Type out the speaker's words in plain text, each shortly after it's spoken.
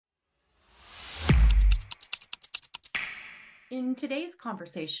In today's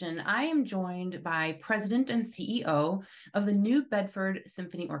conversation, I am joined by President and CEO of the New Bedford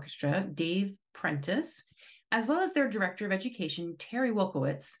Symphony Orchestra, Dave Prentiss, as well as their Director of Education, Terry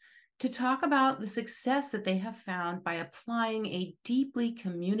Wolkowicz, to talk about the success that they have found by applying a deeply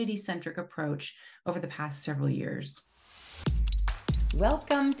community-centric approach over the past several years.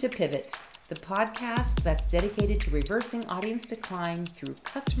 Welcome to Pivot, the podcast that's dedicated to reversing audience decline through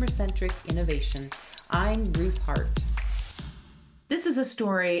customer-centric innovation. I'm Ruth Hart. This is a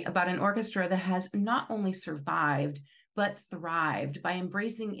story about an orchestra that has not only survived, but thrived by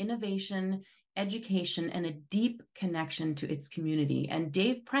embracing innovation, education, and a deep connection to its community. And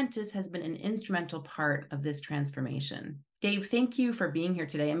Dave Prentiss has been an instrumental part of this transformation. Dave, thank you for being here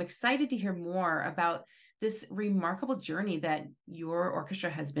today. I'm excited to hear more about this remarkable journey that your orchestra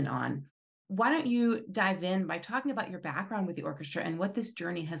has been on. Why don't you dive in by talking about your background with the orchestra and what this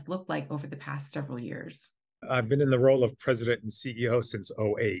journey has looked like over the past several years? I've been in the role of president and CEO since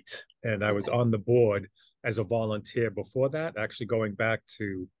 '08, and I was on the board as a volunteer before that, actually going back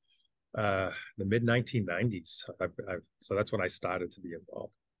to the mid 1990s. So that's when I started to be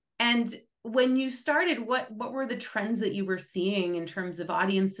involved. And when you started, what were the trends that you were seeing in terms of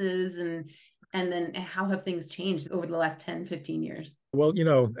audiences and then how have things changed over the last 10, 15 years? Well,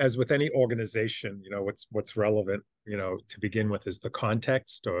 as with any organization, what's relevant, to begin with is the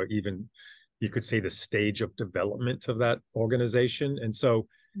context, or even you could say the stage of development of that organization. And so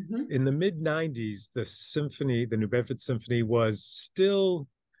in the mid 90s, the New Bedford Symphony was still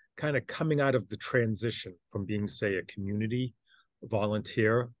kind of coming out of the transition from being, say, a community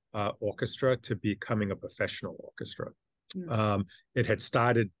volunteer orchestra to becoming a professional orchestra. It had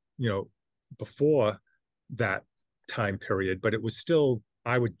started, before that time period, but it was still,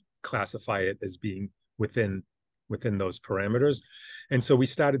 I would classify it as being within those parameters. And so we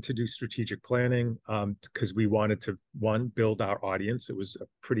started to do strategic planning because we wanted to, one, build our audience. It was a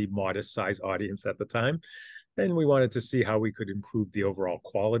pretty modest size audience at the time. And we wanted to see how we could improve the overall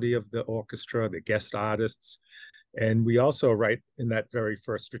quality of the orchestra, the guest artists. And we also, right in that very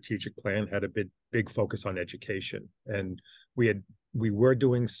first strategic plan, had a big focus on education. And we were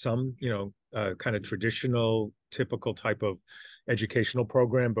doing some, kind of traditional, typical type of educational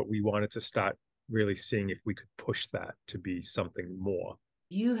program, but we wanted to start really seeing if we could push that to be something more.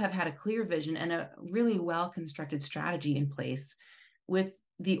 You have had a clear vision and a really well-constructed strategy in place, with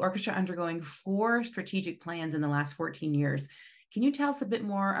the orchestra undergoing 4 strategic plans in the last 14 years. Can you tell us a bit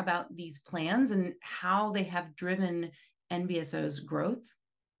more about these plans and how they have driven NBSO's growth?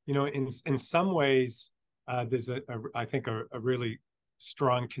 In some ways, there's I think a really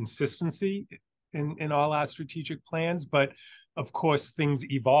strong consistency in all our strategic plans, but of course things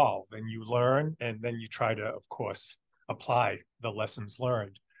evolve and you learn, and then you try to, of course, apply the lessons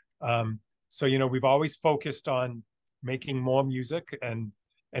learned. So we've always focused on making more music and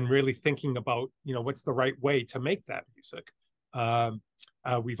really thinking about what's the right way to make that music.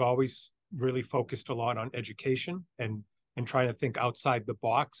 We've always really focused a lot on education and trying to think outside the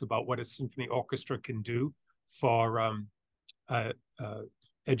box about what a symphony orchestra can do for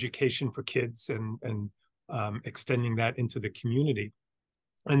education for kids and extending that into the community.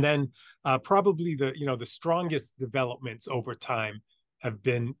 And then probably the strongest developments over time have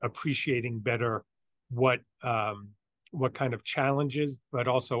been appreciating better what kind of challenges, but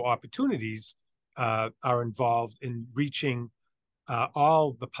also opportunities are involved in reaching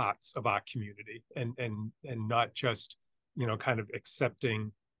all the parts of our community, and not just kind of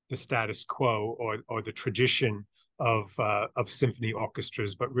accepting the status quo or the tradition of symphony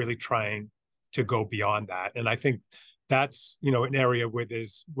orchestras, but really trying to go beyond that. And I think that's an area where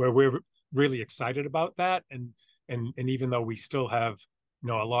we're really excited about that. And even though we still have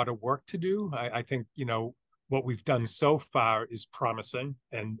a lot of work to do, I think what we've done so far is promising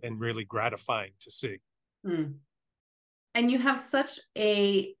and really gratifying to see. And you have such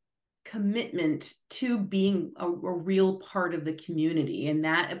a commitment to being a real part of the community, and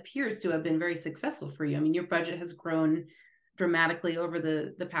that appears to have been very successful for you. I mean, your budget has grown dramatically over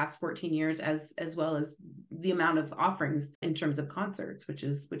the past 14 years, as well as the amount of offerings in terms of concerts, which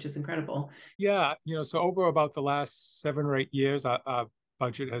is incredible. Yeah, so over about the last 7 or 8 years, our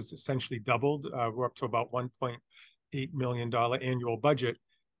budget has essentially doubled. We're up to about $1.8 million annual budget,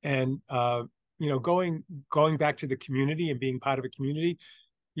 and going back to the community and being part of a community.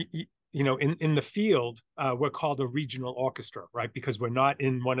 In the field, we're called a regional orchestra, right? Because we're not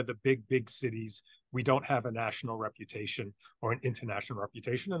in one of the big cities. We don't have a national reputation or an international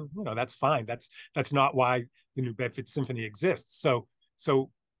reputation, and that's fine. That's not why the New Bedford Symphony exists. So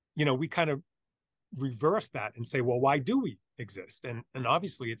we kind of reverse that and say, well, why do we exist? And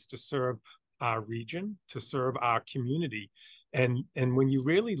obviously, it's to serve our region, to serve our community, And when you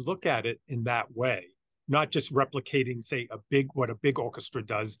really look at it in that way, not just replicating, say, what a big orchestra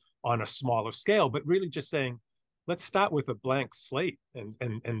does on a smaller scale, but really just saying, let's start with a blank slate,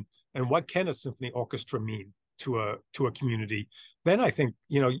 and what can a symphony orchestra mean to a community? Then I think,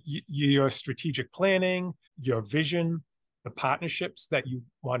 your strategic planning, your vision, the partnerships that you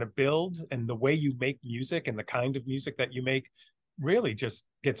want to build, and the way you make music and the kind of music that you make really just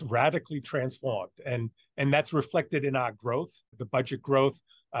gets radically transformed. And that's reflected in our growth, the budget growth.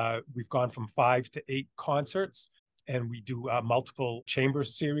 We've gone from 5 to 8 concerts, and we do multiple chamber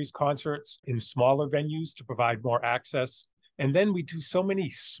series concerts in smaller venues to provide more access. And then we do so many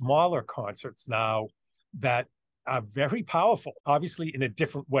smaller concerts now that are very powerful, obviously in a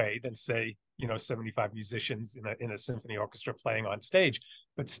different way than, say, 75 musicians in a symphony orchestra playing on stage,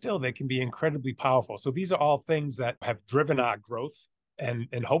 but still they can be incredibly powerful. So these are all things that have driven our growth and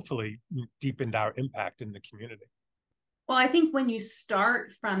hopefully deepened our impact in the community. Well, I think when you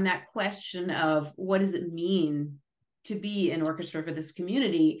start from that question of what does it mean to be an orchestra for this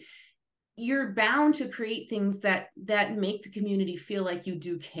community, you're bound to create things that make the community feel like you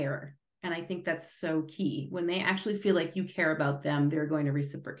do care. And I think that's so key. When they actually feel like you care about them, they're going to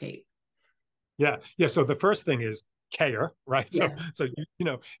reciprocate. Yeah. So the first thing is care, right? Yeah. So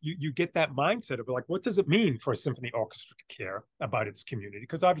you get that mindset of like, what does it mean for a symphony orchestra to care about its community?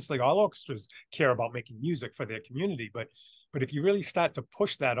 Because obviously all orchestras care about making music for their community, but if you really start to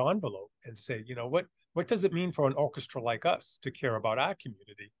push that envelope and say, what does it mean for an orchestra like us to care about our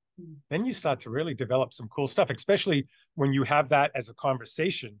community? Then you start to really develop some cool stuff, especially when you have that as a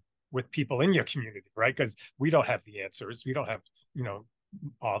conversation with people in your community, right? Because we don't have the answers. We don't have,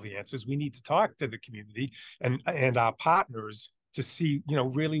 all the answers. We need to talk to the community and our partners to see,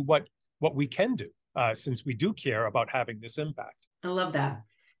 really what we can do, since we do care about having this impact. I love that.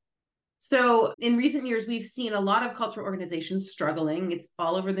 So in recent years, we've seen a lot of cultural organizations struggling. It's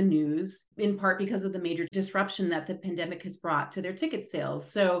all over the news, in part because of the major disruption that the pandemic has brought to their ticket sales.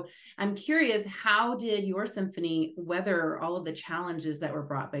 So I'm curious, how did your symphony weather all of the challenges that were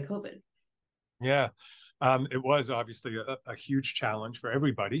brought by COVID? Yeah, it was obviously a huge challenge for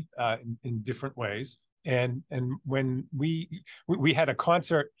everybody in different ways. And when we had a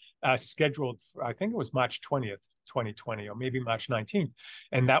concert scheduled for, I think it was March 20th, 2020, or maybe March 19th,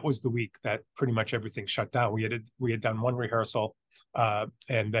 and that was the week that pretty much everything shut down. We had done one rehearsal,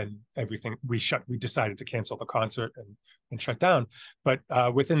 and then everything we decided to cancel the concert and shut down. But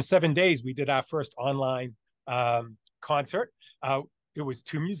within 7 days, we did our first online concert. It was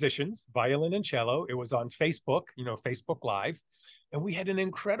 2 musicians, violin and cello. It was on Facebook, Facebook Live. And we had an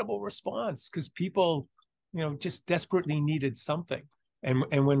incredible response because people, just desperately needed something.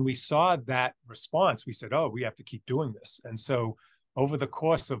 And when we saw that response, we said, oh, we have to keep doing this. And so over the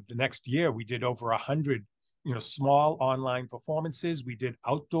course of the next year, we did over 100, small online performances. We did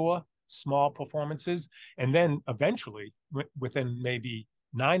outdoor small performances. And then eventually, within maybe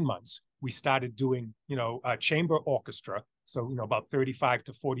 9 months, we started doing, a chamber orchestra. So, about 35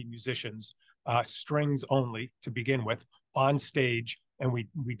 to 40 musicians, strings only to begin with, on stage, and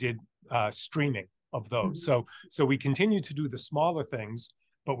we did streaming of those. Mm-hmm. So we continued to do the smaller things,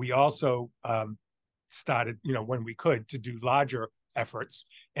 but we also started, when we could, to do larger efforts.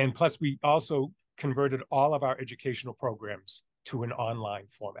 And plus, we also converted all of our educational programs to an online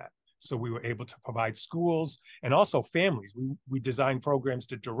format. So we were able to provide schools and also families. We designed programs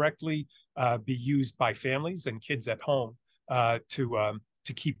to directly be used by families and kids at home to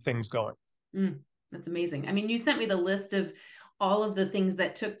keep things going. That's amazing. I mean, you sent me the list of all of the things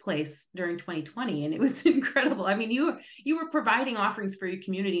that took place during 2020, and it was incredible. I mean, you were providing offerings for your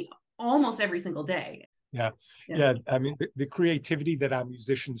community almost every single day. Yeah. I mean, the creativity that our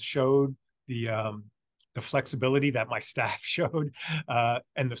musicians showed, the flexibility that my staff showed,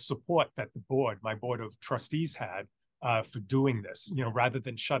 and the support that my board of trustees had for doing this, rather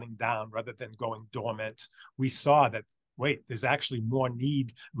than shutting down, rather than going dormant. We saw that, wait, there's actually more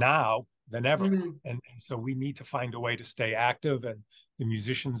need now than ever. Mm-hmm. And so we need to find a way to stay active. And the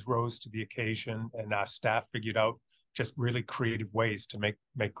musicians rose to the occasion, and our staff figured out just really creative ways to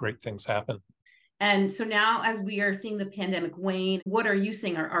make great things happen. And so now, as we are seeing the pandemic wane, what are you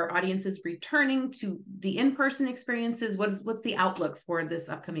seeing? Are audiences returning to the in-person experiences? What's the outlook for this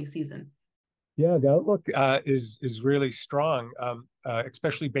upcoming season? Yeah, the outlook is really strong,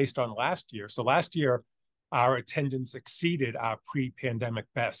 especially based on last year. So last year, our attendance exceeded our pre-pandemic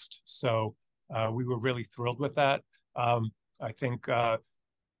best. So we were really thrilled with that. I think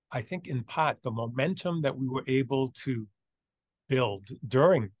in part the momentum that we were able to build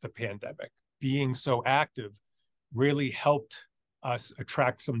during the pandemic, being so active, really helped us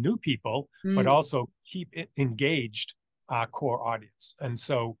attract some new people, but also keep it engaged our core audience. And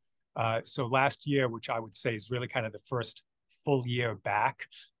so so last year, which I would say is really kind of the first full year back,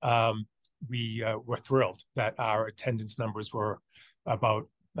 we were thrilled that our attendance numbers were about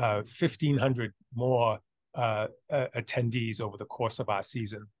 1,500 more attendees over the course of our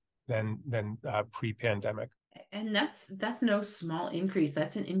season than pre-pandemic. And that's no small increase.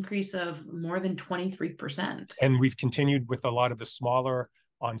 That's an increase of more than 23%. And we've continued with a lot of the smaller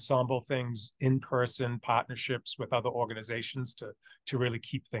ensemble things, in-person partnerships with other organizations to really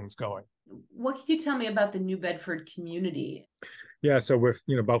keep things going. What can you tell me about the New Bedford community? Yeah, so we're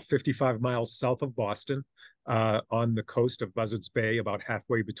about 55 miles south of Boston, on the coast of Buzzards Bay, about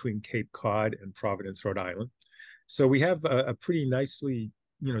halfway between Cape Cod and Providence, Rhode Island. So we have a pretty nicely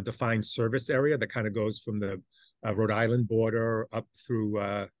defined service area that kind of goes from the Rhode Island border up through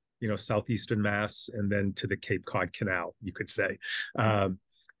southeastern Mass and then to the Cape Cod Canal, you could say.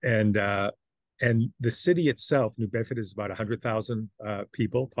 And the city itself, New Bedford, is about 100,000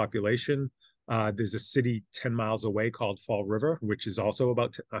 people population. There's a city 10 miles away called Fall River, which is also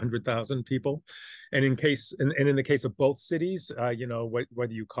about 100,000 people. And in the case of both cities,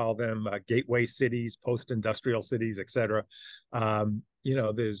 whether you call them gateway cities, post-industrial cities, et cetera,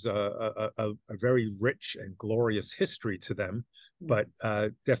 there's a very rich and glorious history to them, but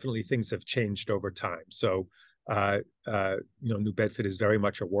definitely things have changed over time. So New Bedford is very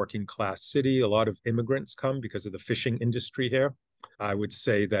much a working class city. A lot of immigrants come because of the fishing industry here. I would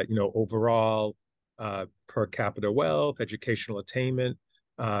say that, overall, per capita wealth, educational attainment,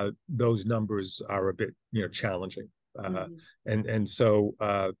 those numbers are a bit, challenging. And so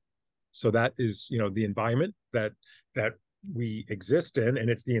that is, the environment that we exist in, and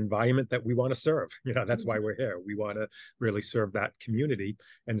it's the environment that we want to serve. That's why we're here. We want to really serve that community.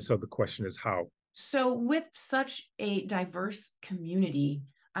 And so the question is how. So with such a diverse community,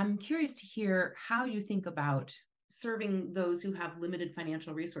 I'm curious to hear how you think about serving those who have limited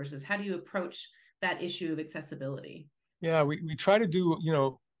financial resources. How do you approach that issue of accessibility? Yeah, we try to do,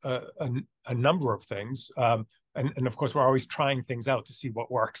 a number of things. And of course, we're always trying things out to see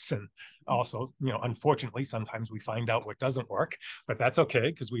what works. And also, unfortunately, sometimes we find out what doesn't work, but that's okay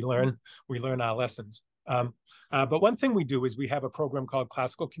because we learn our lessons. But one thing we do is we have a program called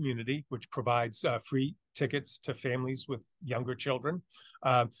Classical Community, which provides free tickets to families with younger children.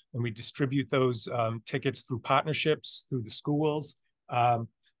 And we distribute those tickets through partnerships, through the schools.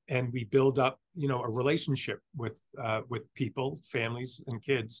 And we build up, a relationship with people, families, and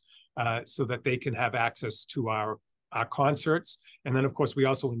kids, so that they can have access to our concerts. And then, of course, we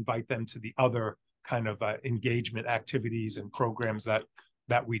also invite them to the other kind of engagement activities and programs that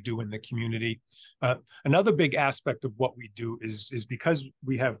we do in the community. Another big aspect of what we do is because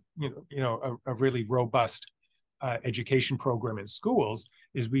we have a really robust education program in schools,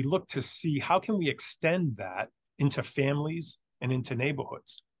 is we look to see how can we extend that into families and into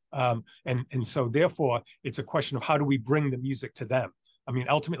neighborhoods. And so therefore, it's a question of how do we bring the music to them? I mean,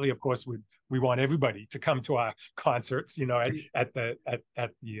 ultimately, of course, we want everybody to come to our concerts, at the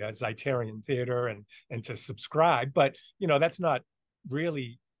Zeitarian Theater and to subscribe. But that's not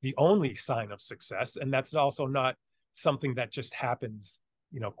really the only sign of success, and that's also not something that just happens,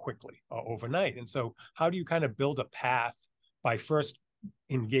 quickly or overnight. And so, how do you kind of build a path by first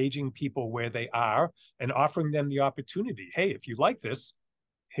engaging people where they are and offering them the opportunity? Hey, if you like this,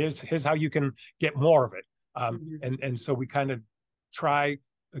 here's how you can get more of it. And so we kind of try,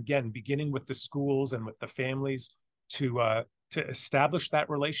 again, beginning with the schools and with the families to establish that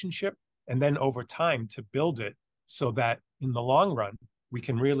relationship, and then over time to build it so that in the long run we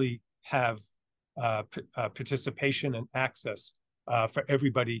can really have participation and access for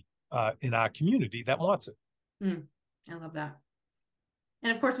everybody in our community that wants it. I love that.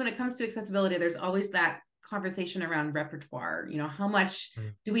 And of course, when it comes to accessibility, there's always that conversation around repertoire. How much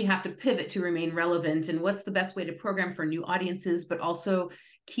do we have to pivot to remain relevant, and what's the best way to program for new audiences, but also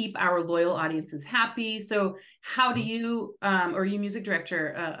keep our loyal audiences happy? So how do you, or you music director,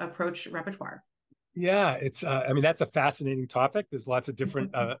 approach repertoire? Yeah, it's, that's a fascinating topic. There's lots of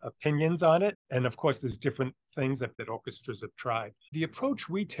different opinions on it. And of course, there's different things that orchestras have tried. The approach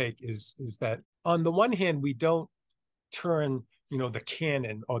we take is that on the one hand, we don't turn, the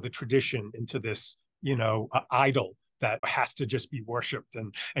canon or the tradition into this, idol that has to just be worshipped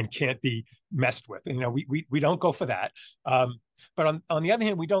and can't be messed with. We don't go for that. But on the other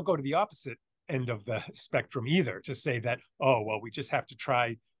hand, we don't go to the opposite end of the spectrum either, to say that, oh, well, we just have to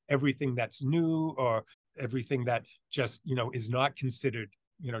try everything that's new or everything that just, is not considered,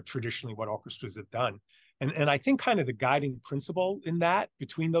 traditionally what orchestras have done. And I think kind of the guiding principle in that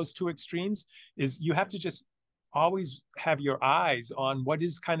between those two extremes is you have to just always have your eyes on what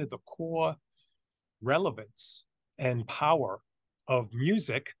is kind of the core relevance and power of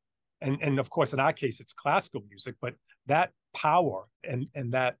music. And of course, in our case, it's classical music, but that power and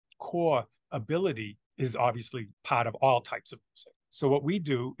that core ability is obviously part of all types of music. So what we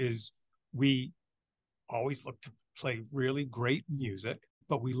do is we always look to play really great music,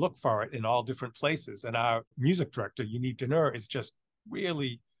 but we look for it in all different places. And our music director, Unique Dinur, is just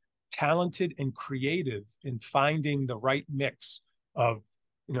really talented and creative in finding the right mix of,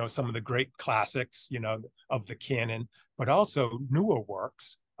 some of the great classics, of the canon, but also newer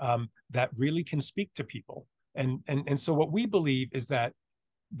works that really can speak to people. And so what we believe is that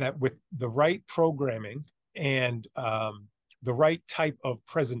with the right programming and the right type of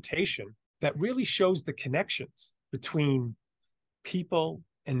presentation, that really shows the connections between people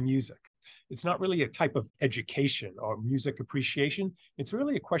and music. It's not really a type of education or music appreciation. It's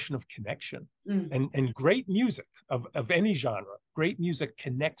really a question of connection. And great music of any genre, great music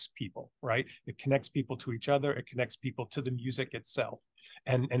connects people, right? It connects people to each other. It connects people to the music itself.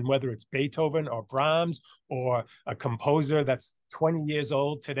 And whether it's Beethoven or Brahms or a composer that's 20 years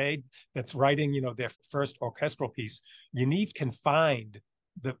old today that's writing, their first orchestral piece, Unique can find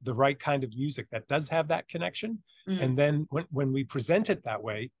the right kind of music that does have that connection. And then when we present it that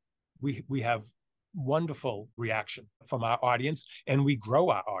way, we have wonderful reaction from our audience, and we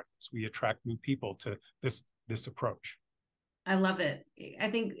grow our audience. We attract new people to this approach. I love it. I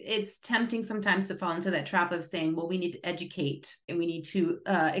think it's tempting sometimes to fall into that trap of saying, well, we need to educate and we need to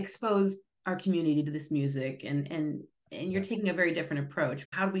expose our community to this music. And you're taking a very different approach.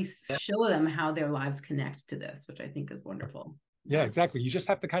 How do we show them how their lives connect to this, which I think is wonderful. Yeah, exactly. You just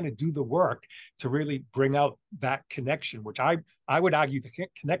have to kind of do the work to really bring out that connection, which I would argue the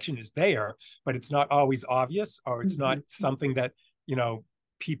connection is there, but it's not always obvious, or it's not something that,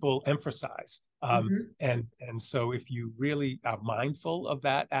 people emphasize. And so if you really are mindful of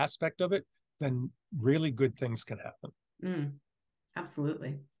that aspect of it, then really good things can happen.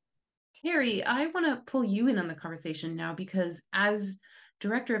 Absolutely. Terry, I want to pull you in on the conversation now, because as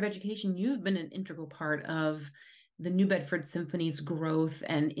Director of Education, you've been an integral part of the New Bedford Symphony's growth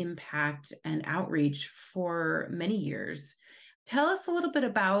and impact and outreach for many years. Tell us a little bit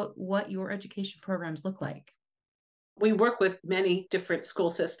about what your education programs look like. We work with many different school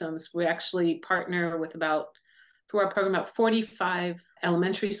systems. We actually partner with through our program, about 45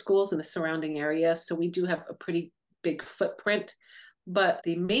 elementary schools in the surrounding area. So we do have a pretty big footprint, but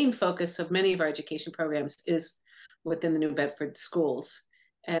the main focus of many of our education programs is within the New Bedford schools.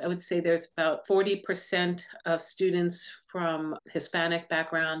 And I would say there's about 40% of students from Hispanic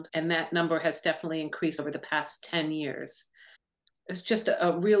background, and that number has definitely increased over the past 10 years. It's just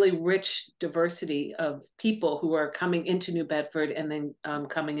a really rich diversity of people who are coming into New Bedford and then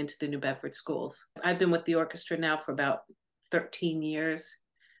coming into the New Bedford schools. I've been with the orchestra now for about 13 years.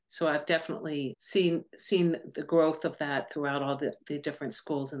 So I've definitely seen the growth of that throughout all the different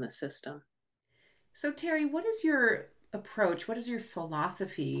schools in the system. So Terry, what is your approach? What is your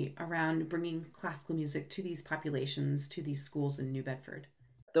philosophy around bringing classical music to these populations, to these schools in New Bedford?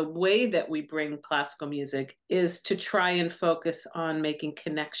 The way that we bring classical music is to try and focus on making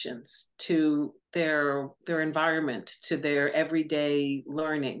connections to their environment, to their everyday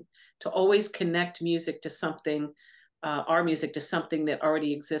learning, to always connect music to something, our music to something that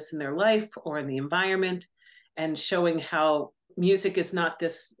already exists in their life or in the environment, and showing how music is not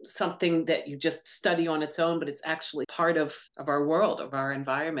this something that you just study on its own, but it's actually part of our world, of our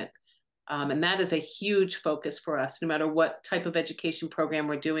environment. And that is a huge focus for us. No matter what type of education program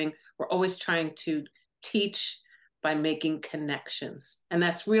we're doing, we're always trying to teach by making connections. And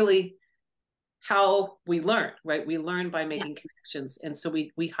that's really how we learn, right? We learn by making connections. And so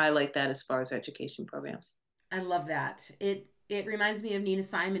we highlight that as far as education programs. I love that. It reminds me of Nina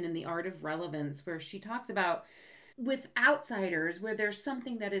Simon in The Art of Relevance, where she talks about with outsiders, where there's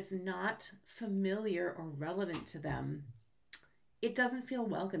something that is not familiar or relevant to them, it doesn't feel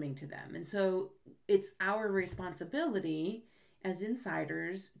welcoming to them. And so it's our responsibility as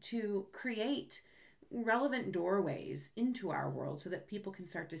insiders to create relevant doorways into our world so that people can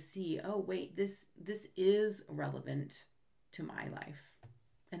start to see, oh, wait, this is relevant to my life.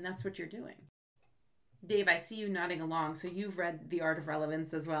 And that's what you're doing. Dave, I see you nodding along. So you've read The Art of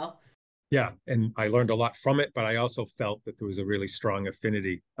Relevance as well. Yeah, and I learned a lot from it, but I also felt that there was a really strong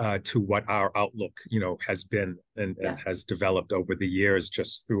affinity to what our outlook, has been and has developed over the years,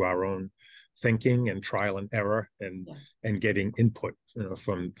 just through our own thinking and trial and error and getting input,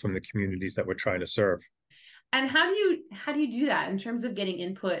 from the communities that we're trying to serve. And how do you do that in terms of getting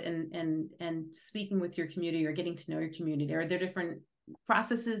input and speaking with your community or getting to know your community? Are there different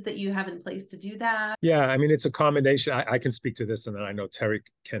processes that you have in place to do that? Yeah, I mean, it's a combination. I can speak to this, and then I know Terry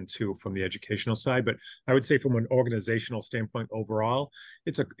can too from the educational side. But I would say from an organizational standpoint overall,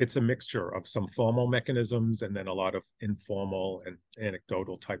 it's a mixture of some formal mechanisms and then a lot of informal and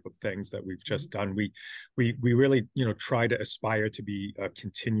anecdotal type of things that we've just done. We really, try to aspire to be a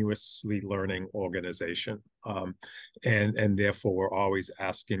continuously learning organization, and therefore we're always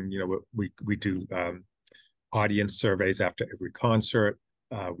asking. We do audience surveys after every concert.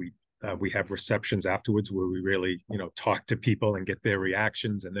 We have receptions afterwards where we really, talk to people and get their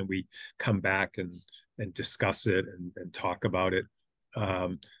reactions, and then we come back and discuss it and talk about it.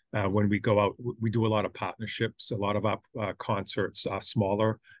 When we go out, we do a lot of partnerships. A lot of our concerts are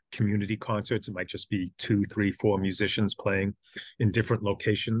smaller community concerts. It might just be 2, 3, 4 musicians playing in different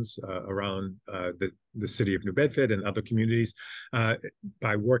locations around the city of New Bedford and other communities.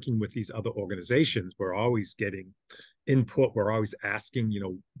 By working with these other organizations, we're always getting input. We're always asking,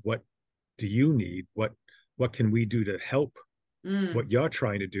 what do you need? What can we do to help what you're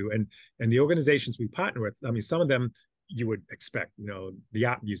trying to do? And the organizations we partner with, I mean, some of them you would expect, the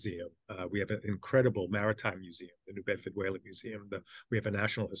Art Museum. We have an incredible maritime museum, the New Bedford Whaling Museum. We have a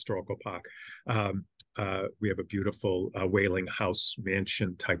National Historical Park. We have a beautiful whaling house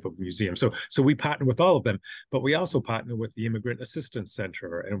mansion type of museum. So we partner with all of them, but we also partner with the Immigrant Assistance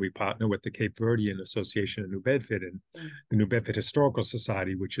Center, and we partner with the Cape Verdean Association in New Bedford and the New Bedford Historical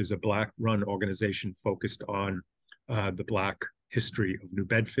Society, which is a Black-run organization focused on the Black history of New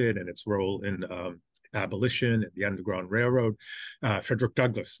Bedford and its role in abolition and the Underground Railroad. Frederick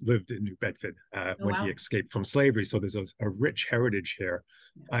Douglass lived in New Bedford when he escaped from slavery. So there's a rich heritage here,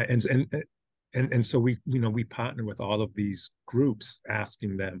 and so we partner with all of these groups,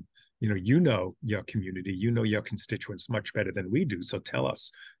 asking them, your community, your constituents much better than we do. So tell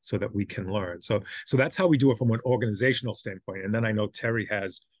us so that we can learn. So that's how we do it from an organizational standpoint. And then I know Terry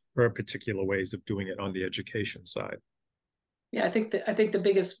has her particular ways of doing it on the education side. Yeah, I think the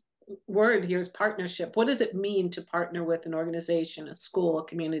biggest word here is partnership. What does it mean to partner with an organization, a school, a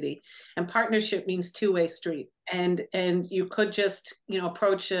community? And partnership means two-way street. And you could just,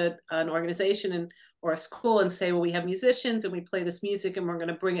 approach an organization or a school and say, well, we have musicians and we play this music and we're going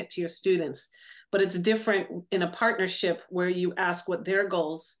to bring it to your students. But it's different in a partnership where you ask what their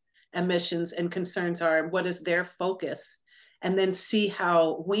goals and missions and concerns are, and what is their focus, and then see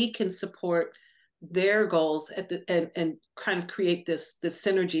how we can support their goals and kind of create this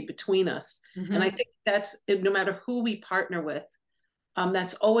synergy between us. And I think that's, no matter who we partner with,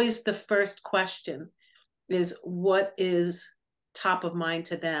 that's always the first question, is what is top of mind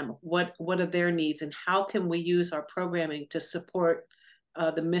to them? What are their needs, and how can we use our programming to support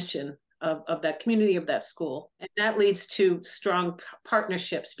the mission of that community, of that school? And that leads to strong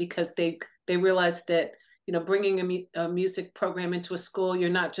partnerships, because they realize that bringing a music program into a school, you're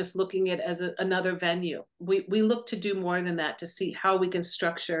not just looking at it as another venue. We look to do more than that, to see how we can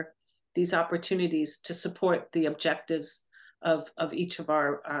structure these opportunities to support the objectives of each of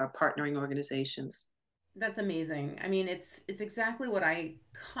our partnering organizations. That's amazing. I mean, it's exactly what I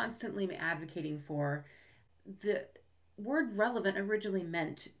constantly am advocating for. The word relevant originally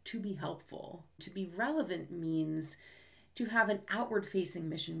meant to be helpful. To be relevant means to have an outward-facing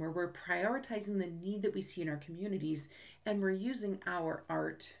mission where we're prioritizing the need that we see in our communities, and we're using our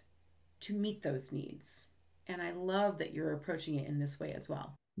art to meet those needs. And I love that you're approaching it in this way as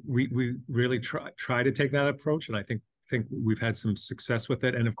well. We really try to take that approach, and I think we've had some success with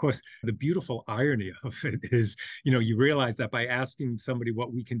it. And of course, the beautiful irony of it is, you realize that by asking somebody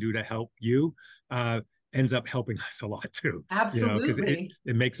what we can do to help you, ends up helping us a lot too. Absolutely. Because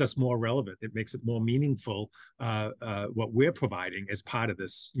it makes us more relevant. It makes it more meaningful, what we're providing as part of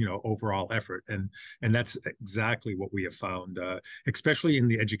this, overall effort. And that's exactly what we have found, especially in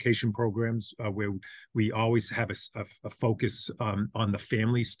the education programs, where we always have a focus on the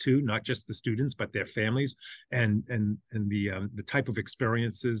families too, not just the students, but their families, and the type of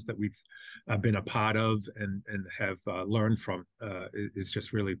experiences that we've been a part of and have learned from is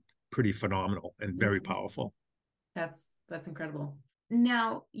just really pretty phenomenal and very powerful. That's incredible.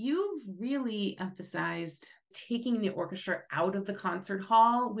 Now, you've really emphasized taking the orchestra out of the concert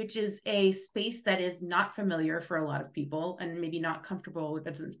hall, which is a space that is not familiar for a lot of people and maybe not comfortable,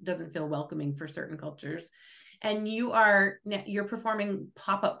 doesn't feel welcoming for certain cultures. And you're performing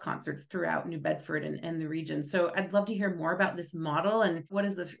pop-up concerts throughout New Bedford and the region. So I'd love to hear more about this model, and what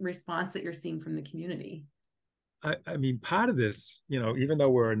is the response that you're seeing from the community? I mean, part of this, even though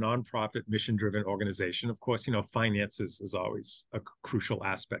we're a nonprofit, mission-driven organization, of course, finances is always a crucial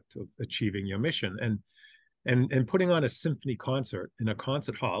aspect of achieving your mission. And putting on a symphony concert in a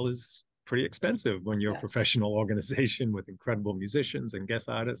concert hall is pretty expensive when you're a Yes. professional organization with incredible musicians and guest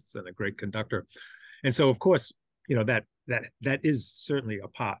artists and a great conductor. And so, of course, that is certainly a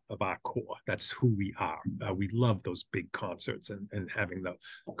part of our core. That's who we are. We love those big concerts and having the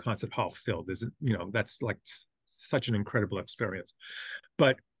concert hall filled. That's like such an incredible experience.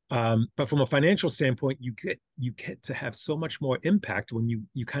 But from a financial standpoint, you get to have so much more impact when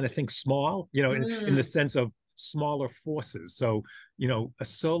you kind of think small, in the sense of smaller forces. So, a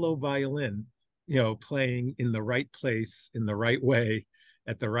solo violin, playing in the right place, in the right way,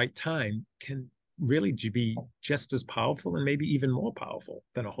 at the right time can really be just as powerful and maybe even more powerful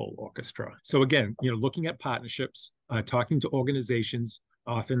than a whole orchestra. So again, looking at partnerships, talking to organizations,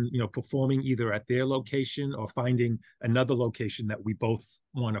 often, performing either at their location or finding another location that we both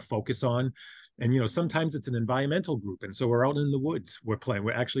want to focus on. And, sometimes it's an environmental group. And so we're out in the woods, we're playing.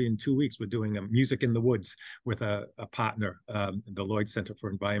 We're actually in 2 weeks, we're doing a music in the woods with a partner, the Lloyd Center for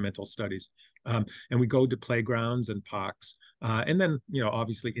Environmental Studies. And we go to playgrounds and parks. And then,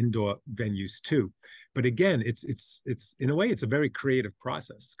 obviously indoor venues too. But again, it's in a way, it's a very creative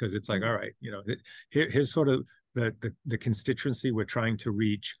process because it's like, all right, here's sort of the constituency we're trying to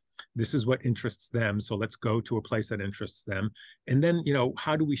reach. This is what interests them. So let's go to a place that interests them. And then,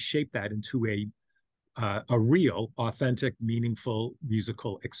 how do we shape that into a real, authentic, meaningful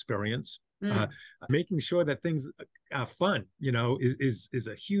musical experience? Making sure that things are fun, is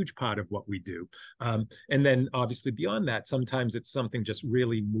a huge part of what we do. And then obviously beyond that, sometimes it's something just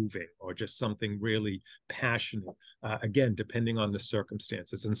really moving or just something really passionate, again, depending on the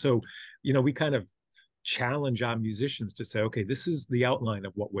circumstances. And so, we kind of challenge our musicians to say, okay, this is the outline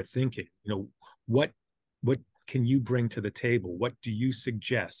of what we're thinking. What can you bring to the table? What do you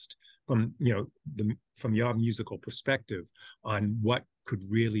suggest from from your musical perspective on what could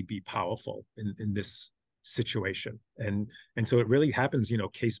really be powerful in this situation? And so it really happens,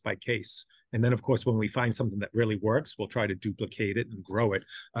 case by case. And then of course, when we find something that really works, we'll try to duplicate it and grow it.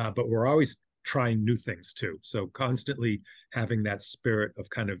 But we're always trying new things too. So constantly having that spirit of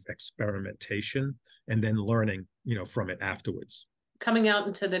kind of experimentation and then learning, from it afterwards. Coming out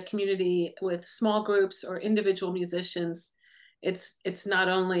into the community with small groups or individual musicians, it's not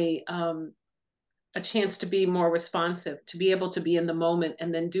only a chance to be more responsive, to be able to be in the moment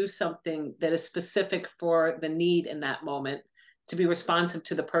and then do something that is specific for the need in that moment, to be responsive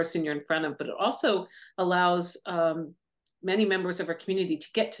to the person you're in front of, but it also allows many members of our community to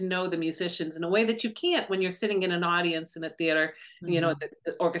get to know the musicians in a way that you can't when you're sitting in an audience in a theater,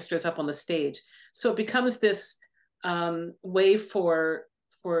 the orchestra is up on the stage. So it becomes this way for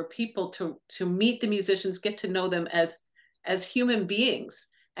people to meet the musicians, get to know them as human beings,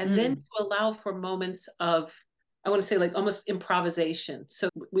 and then to allow for moments of, I want to say, like almost improvisation. So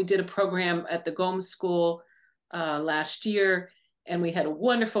we did a program at the Gomes School last year, and we had a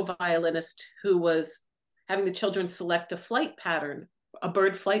wonderful violinist who was having the children select a flight pattern, a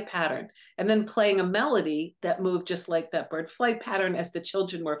bird flight pattern, and then playing a melody that moved just like that bird flight pattern as the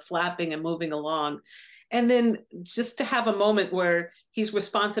children were flapping and moving along. And then just to have a moment where he's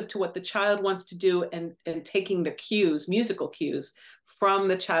responsive to what the child wants to do and taking the cues, musical cues from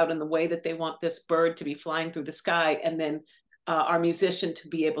the child in the way that they want this bird to be flying through the sky. And then our musician to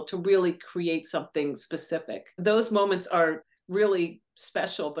be able to really create something specific. Those moments are really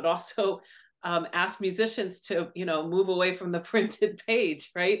special, but also ask musicians to, move away from the printed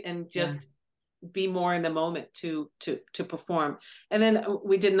page, right? And just be more in the moment to perform. And then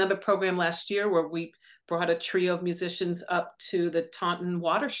we did another program last year where we brought a trio of musicians up to the Taunton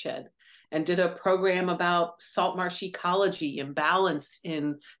watershed and did a program about salt marsh ecology and balance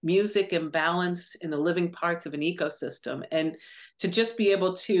in music and balance in the living parts of an ecosystem. And to just be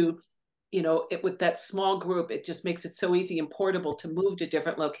able to, with that small group, it just makes it so easy and portable to move to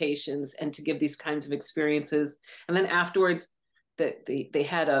different locations and to give these kinds of experiences. And then afterwards, they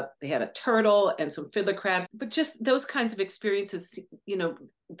had a turtle and some fiddler crabs, but just those kinds of experiences,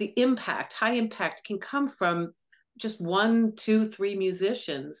 the high impact can come from just 1, 2, 3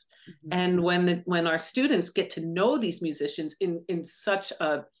 musicians. And when our students get to know these musicians in such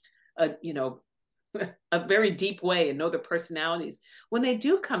a very deep way and know their personalities, when they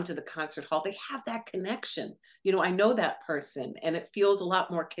do come to the concert hall, they have that connection. I know that person, and it feels a lot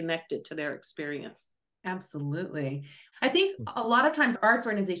more connected to their experience. Absolutely. I think a lot of times arts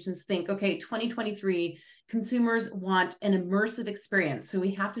organizations think, okay, 2023, consumers want an immersive experience. So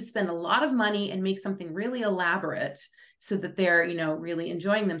we have to spend a lot of money and make something really elaborate so that they're, really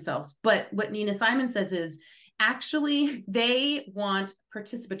enjoying themselves. But what Nina Simon says is actually they want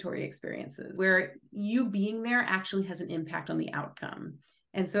participatory experiences where you being there actually has an impact on the outcome.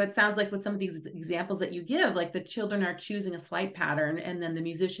 And so it sounds like with some of these examples that you give, like the children are choosing a flight pattern and then the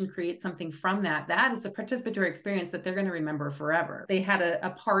musician creates something from that. That is a participatory experience that they're going to remember forever. They had a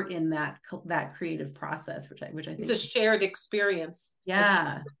part in that creative process, which I think it's a shared experience.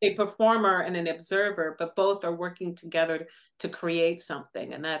 Yeah. It's a performer and an observer, but both are working together to create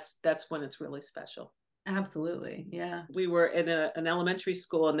something. And that's when it's really special. Absolutely. Yeah. We were in an elementary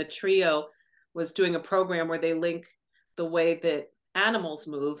school, and the trio was doing a program where they link the way that animals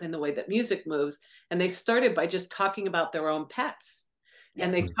move and the way that music moves. And they started by just talking about their own pets. Yeah.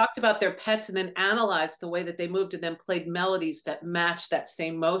 And they talked about their pets and then analyzed the way that they moved and then played melodies that match that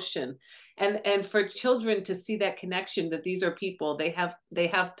same motion. And for children to see that connection, that these are people, they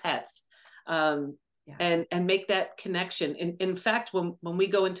have pets, and make that connection. In fact, when we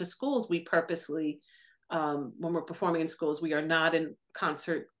go into schools, we purposely, when we're performing in schools, we are not in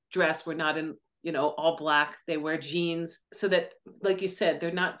concert dress. We're not in, all black. They wear jeans, so that, like you said,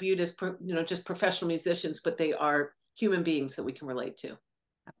 they're not viewed as, just professional musicians, but they are human beings that we can relate to.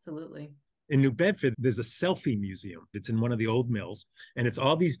 Absolutely. In New Bedford, there's a selfie museum. It's in one of the old mills, and it's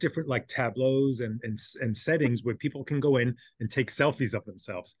all these different like tableaus and settings where people can go in and take selfies of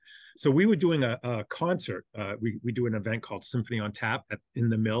themselves. So we were doing a concert. We do an event called Symphony on Tap in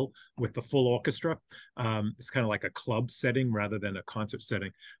the mill with the full orchestra. It's kind of like a club setting rather than a concert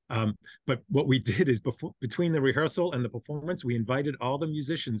setting. But what we did is between the rehearsal and the performance, we invited all the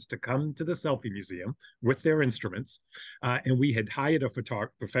musicians to come to the selfie museum with their instruments. And we had hired a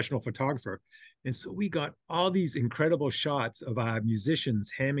professional photographer. And so we got all these incredible shots of our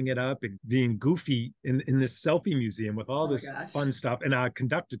musicians hamming it up and being goofy in this selfie museum with all this fun stuff. And our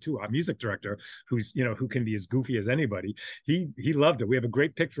conductor too, our music director, who's, who can be as goofy as anybody. He loved it. We have a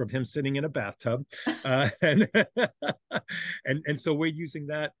great picture of him sitting in a bathtub. And so we're using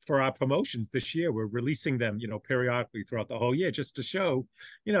that for our promotions this year. We're releasing them, periodically throughout the whole year, just to show,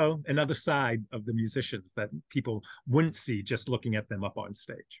 another side of the musicians that people wouldn't see just looking at them up on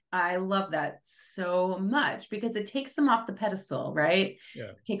stage. I love that so much because it takes them off the pedestal, right? Yeah.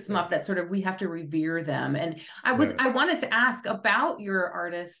 It takes them off that sort of, we have to revere them. And I wanted to ask about your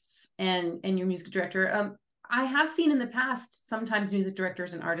artists and your music director. I have seen in the past, sometimes music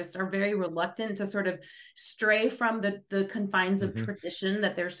directors and artists are very reluctant to sort of stray from the confines of tradition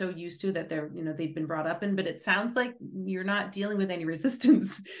that they're so used to, that they've been brought up in, but it sounds like you're not dealing with any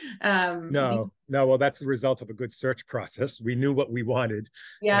resistance. No, well, that's the result of a good search process. We knew what we wanted.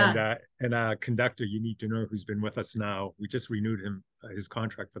 Yeah. And our conductor, you need to know, who's been with us now, we just renewed his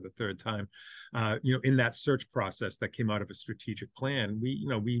contract for the third time. In that search process that came out of a strategic plan, we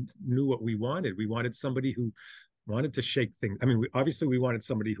knew what we wanted. We wanted somebody who wanted to shake things. I mean, we wanted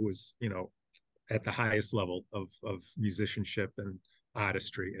somebody who was, at the highest level of musicianship and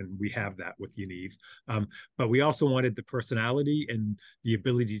artistry, and we have that with Yaniv. But we also wanted the personality and the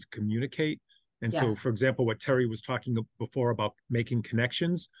ability to communicate. And so, for example, what Terry was talking before about making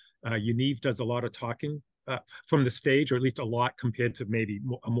connections, Yaniv does a lot of talking from the stage, or at least a lot compared to maybe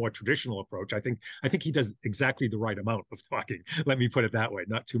a more traditional approach. I think he does exactly the right amount of talking. Let me put it that way: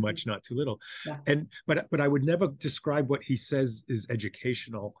 not too much, not too little. Yeah. But I would never describe what he says is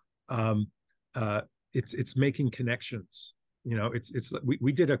educational. It's making connections.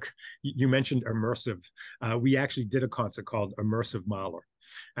 We did you mentioned immersive. We actually did a concert called Immersive Mahler,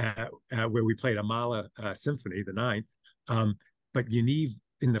 where we played a Mahler symphony, the ninth. But Yaniv,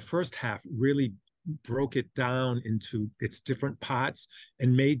 in the first half, really broke it down into its different parts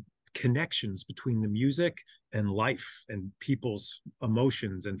and made connections between the music and life and people's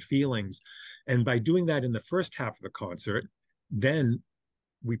emotions and feelings. And by doing that in the first half of the concert, then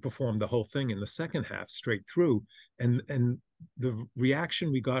we performed the whole thing in the second half straight through. And the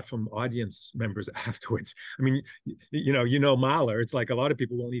reaction we got from audience members afterwards, I mean, Mahler, it's like a lot of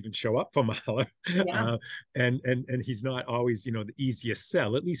people won't even show up for Mahler. Yeah. And he's not always, the easiest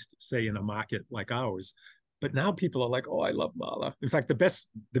sell, at least say in a market like ours. But now people are like, oh, I love Mahler. In fact, the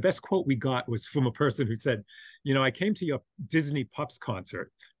best quote we got was from a person who said, I came to your Disney Pups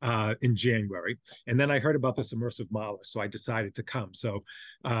concert in January, and then I heard about this immersive Mahler, so I decided to come. So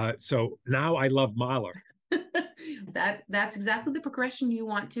now I love Mahler. That's exactly the progression you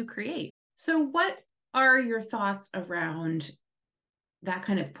want to create. So what are your thoughts around that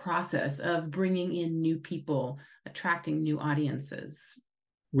kind of process of bringing in new people, attracting new audiences?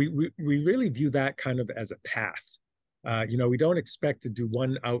 We really view that kind of as a path. We don't expect to do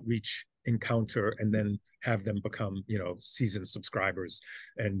one outreach encounter and then have them become, seasoned subscribers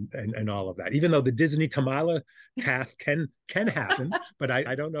and all of that. Even though the Disney to Mahler path can happen, but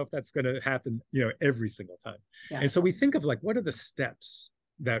I don't know if that's going to happen, every single time. Yeah. And so we think of like, what are the steps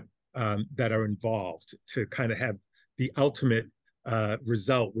that are involved to kind of have the ultimate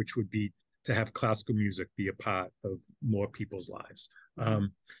result, which would be to have classical music be a part of more people's lives.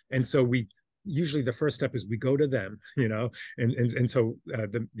 And so we usually the first step is we go to them, and so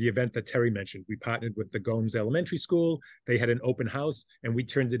the event that Terry mentioned, we partnered with the Gomes Elementary School. They had an open house, and we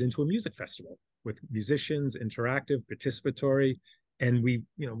turned it into a music festival with musicians, interactive, participatory, and we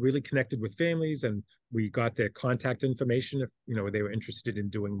really connected with families, and we got their contact information if they were interested in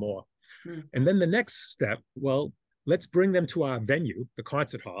doing more. And then the next step, well, let's bring them to our venue, the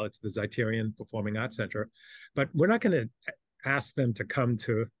concert hall. It's the Zeiterion Performing Arts Center, but we're not going to ask them to come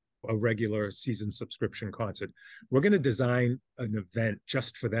to a regular season subscription concert. We're going to design an event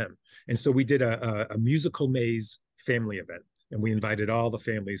just for them. And so we did a musical maze family event, and we invited all the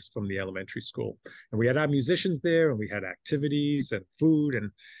families from the elementary school. And we had our musicians there, and we had activities and food,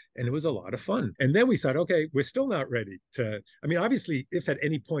 and it was a lot of fun. And then we said, okay, we're still not ready to, obviously, if at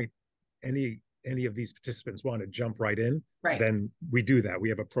any point any of these participants want to jump right in, then we do that. We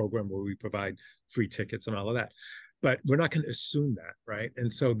have a program where we provide free tickets and all of that. But we're not going to assume that, right?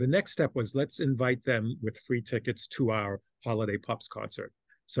 And so the next step was, let's invite them with free tickets to our Holiday Pups concert.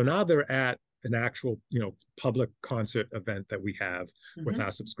 So now they're at an actual, public concert event that we have with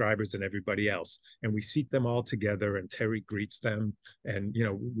our subscribers and everybody else. And we seat them all together, and Terry greets them. And,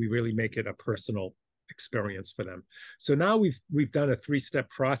 we really make it a personal experience for them. So now we've done a 3-step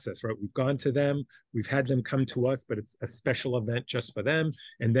process, right? We've gone to them, we've had them come to us, but it's a special event just for them.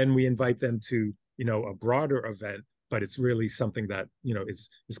 And then we invite them to, a broader event, but it's really something that, is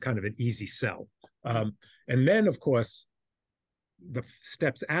kind of an easy sell. And then, of course, the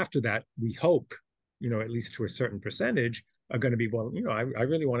steps after that, we hope, at least to a certain percentage, are going to be, well, I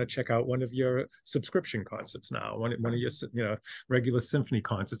really want to check out one of your subscription concerts now, one of your, regular symphony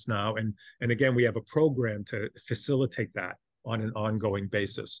concerts now. And again, we have a program to facilitate that on an ongoing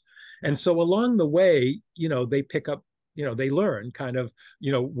basis. And so along the way, they pick up, they learn kind of,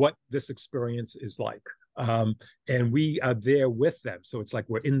 what this experience is like. And we are there with them. So it's like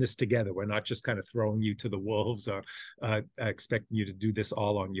we're in this together. We're not just kind of throwing you to the wolves or expecting you to do this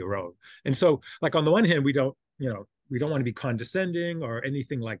all on your own. And so, like, on the one hand, we don't want to be condescending or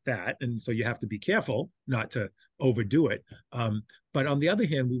anything like that. And so you have to be careful not to overdo it. But on the other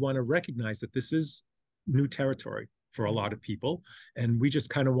hand, we want to recognize that this is new territory for a lot of people. And we just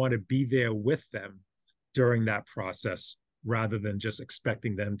kind of want to be there with them during that process, rather than just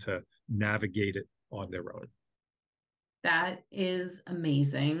expecting them to navigate it on their own. That is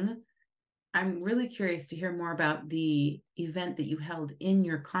amazing. I'm really curious to hear more about the event that you held in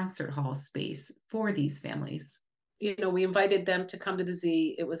your concert hall space for these families. We invited them to come to the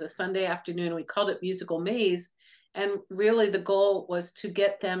Z. It was a Sunday afternoon. We called it Musical Maze. And really the goal was to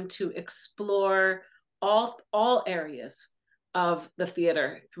get them to explore all areas of the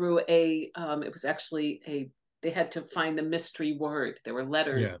theater through it was actually they had to find the mystery word. There were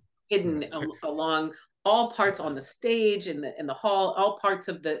letters hidden along all parts on the stage, in the hall, all parts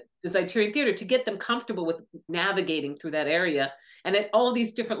of the Zeiterion Theater, to get them comfortable with navigating through that area. And at all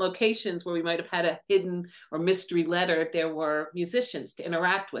these different locations where we might have had a hidden or mystery letter, there were musicians to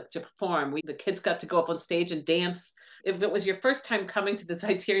interact with, to perform. The kids got to go up on stage and dance. If it was your first time coming to the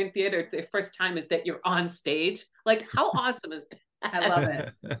Zeiterion Theater, the first time is that you're on stage. Like, how awesome is that? I love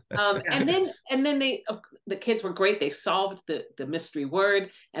it. And then the kids were great. They solved the mystery word,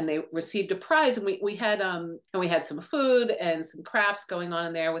 and they received a prize. And we had some food and some crafts going on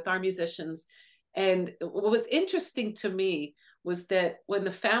in there with our musicians. And what was interesting to me was that when the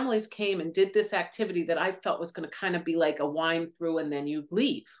families came and did this activity that I felt was going to kind of be like a wind through and then you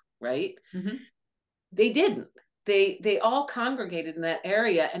leave, right? They didn't. They all congregated in that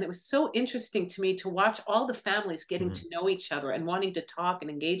area. And it was so interesting to me to watch all the families getting to know each other and wanting to talk and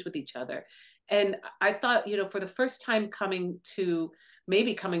engage with each other. And I thought, for the first time coming to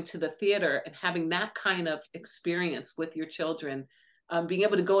the theater and having that kind of experience with your children, being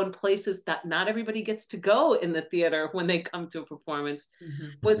able to go in places that not everybody gets to go in the theater when they come to a performance,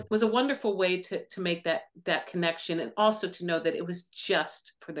 was a wonderful way to make that connection, and also to know that it was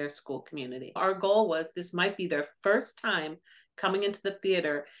just for their school community. Our goal was, this might be their first time coming into the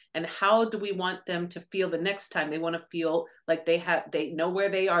theater, and how do we want them to feel the next time? They want to feel like they know where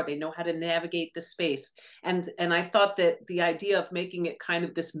they are, they know how to navigate the space. And I thought that the idea of making it kind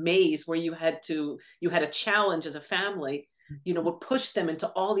of this maze where you had a challenge as a family, would push them into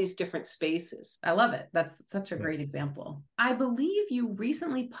all these different spaces. I love it. That's such a great example. I believe you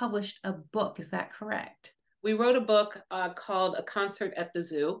recently published a book. Is that correct? We wrote a book called A Concert at the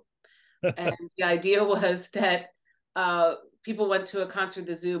Zoo. And the idea was that people went to a concert at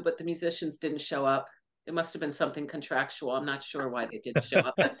the zoo, but the musicians didn't show up. It must have been something contractual. I'm not sure why they didn't show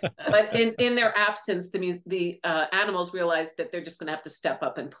up. But in their absence, the animals realized that they're just going to have to step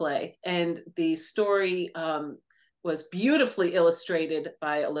up and play. And the story was beautifully illustrated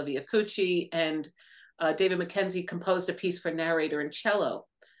by Olivia Cucci, and David Mackenzie composed a piece for narrator and cello.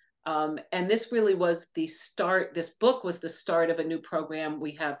 And this really was the start. This book was the start of a new program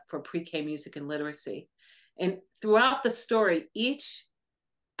we have for pre-K music and literacy. And throughout the story, each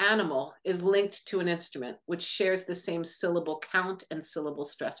animal is linked to an instrument which shares the same syllable count and syllable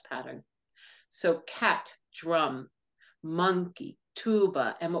stress pattern. So cat, drum, monkey,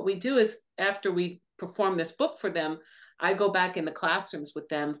 tuba. And what we do is, after we perform this book for them, I go back in the classrooms with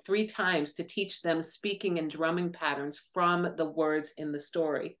them 3 times to teach them speaking and drumming patterns from the words in the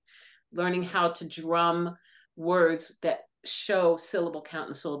story, learning how to drum words that show syllable count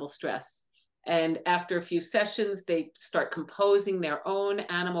and syllable stress. And after a few sessions, they start composing their own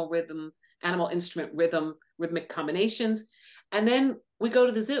animal instrument rhythmic combinations. And then we go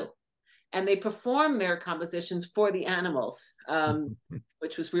to the zoo and they perform their compositions for the animals,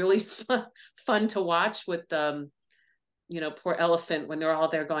 which was really fun to watch with poor elephant, when they're all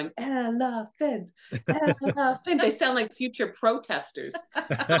there going, elephant, elephant. They sound like future protesters.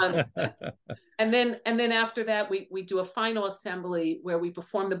 And then after that, we do a final assembly where we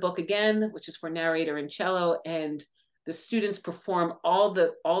perform the book again, which is for narrator and cello, and the students perform all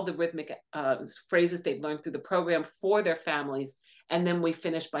the rhythmic phrases they've learned through the program for their families, and then we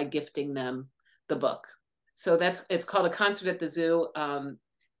finish by gifting them the book. So it's called A Concert at the Zoo.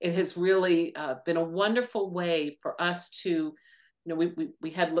 It has really been a wonderful way for us to,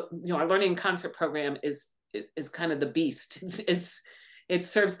 we had, our learning and concert program is kind of the beast. It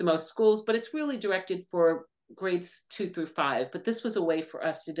serves the most schools, but it's really directed for grades 2 through 5. But this was a way for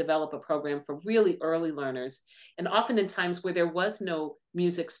us to develop a program for really early learners, and often in times where there was no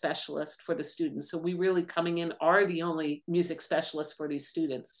music specialist for the students. So we really, coming in, are the only music specialists for these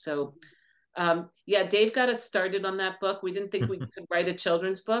students. So Dave got us started on that book. We didn't think we could write a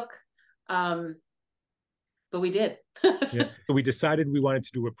children's book, but we did. Yeah. So we decided we wanted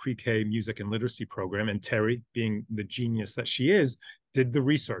to do a pre-K music and literacy program, and Terry, being the genius that she is, did the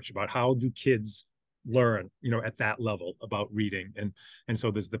research about how do kids learn, at that level about reading. And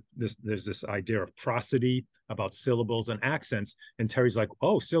so there's this idea of prosody, about syllables and accents. And Terry's like,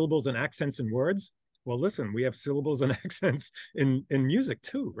 oh, syllables and accents in words? Well, listen, we have syllables and accents in music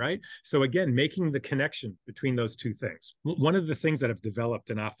too, right? So again, making the connection between those two things. One of the things that have developed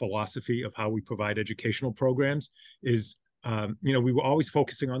in our philosophy of how we provide educational programs is, we were always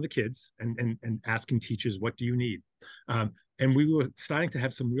focusing on the kids and asking teachers, what do you need? And we were starting to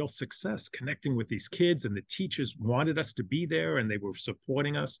have some real success connecting with these kids, and the teachers wanted us to be there and they were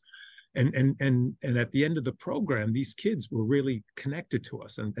supporting us. And at the end of the program, these kids were really connected to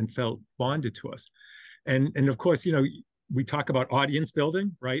us and felt bonded to us. And of course, we talk about audience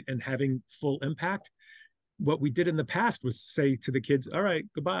building, right? And having full impact. What we did in the past was say to the kids, all right,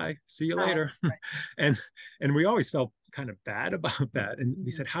 goodbye, see you later. Right. and we always felt kind of bad about that. And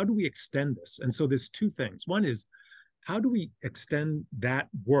we said, how do we extend this? And so there's 2 things. One is, how do we extend that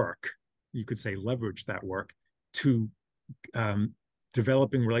work? You could say leverage that work to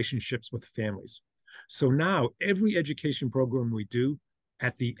developing relationships with families. So now every education program we do,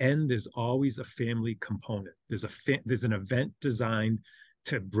 at the end, there's always a family component. There's an event designed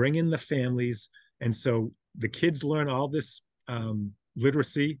to bring in the families. And so the kids learn all this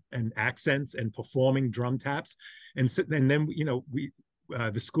literacy and accents and performing drum taps. And then,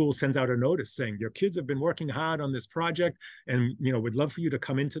 the school sends out a notice saying, your kids have been working hard on this project, and, we'd love for you to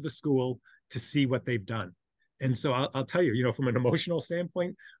come into the school to see what they've done. And so I'll tell you, from an emotional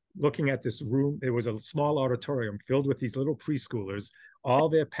standpoint, looking at this room, it was a small auditorium filled with these little preschoolers. All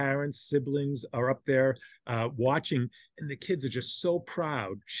their parents, siblings are up there watching, and the kids are just so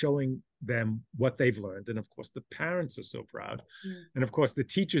proud, showing them what they've learned. And of course, the parents are so proud. And of course, the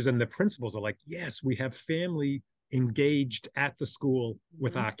teachers and the principals are like, yes, we have family engaged at the school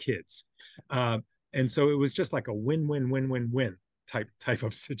with our kids. And so it was just like a win-win-win-win-win type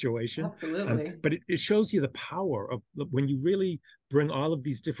of situation. Absolutely. But it shows you the power of when you really bring all of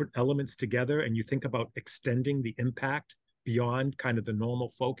these different elements together and you think about extending the impact beyond kind of the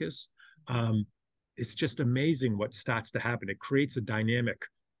normal focus. It's just amazing what starts to happen. It creates a dynamic,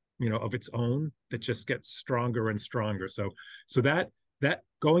 of its own that just gets stronger and stronger. So that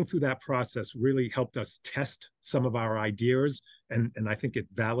going through that process really helped us test some of our ideas, and I think it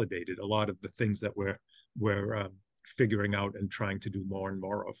validated a lot of the things that we're figuring out and trying to do more and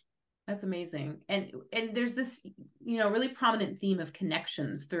more of. That's amazing. And there's this, really prominent theme of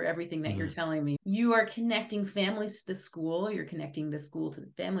connections through everything that you're telling me. You are connecting families to the school, you're connecting the school to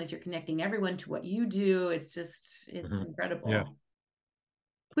the families, you're connecting everyone to what you do. It's incredible. Yeah.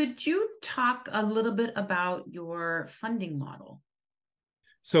 Would you talk a little bit about your funding model?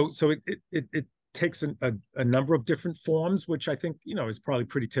 So it takes a number of different forms, which I think, is probably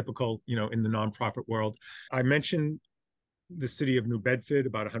pretty typical, in the nonprofit world. I mentioned the city of New Bedford,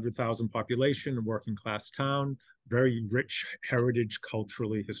 about 100,000 population, a working class town, very rich heritage,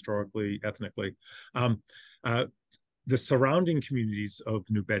 culturally, historically, ethnically. The surrounding communities of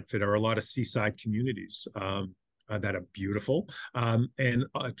New Bedford are a lot of seaside communities that are beautiful and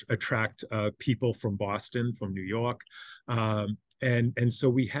attract people from Boston, from New York. And so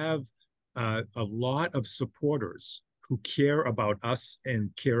we have a lot of supporters who care about us and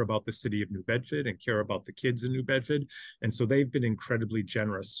care about the city of New Bedford and care about the kids in New Bedford. And so they've been incredibly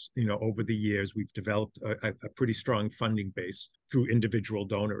generous. Over the years, we've developed a pretty strong funding base through individual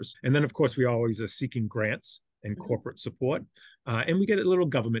donors. And then, of course, we always are seeking grants and corporate support. And we get a little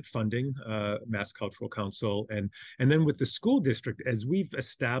government funding, Mass Cultural Council. And then with the school district, as we've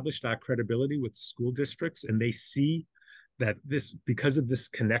established our credibility with the school districts and they see that because of this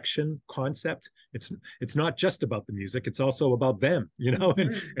connection concept, it's not just about the music, it's also about them,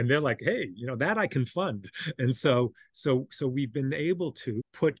 and they're like, hey, that I can fund. And so we've been able to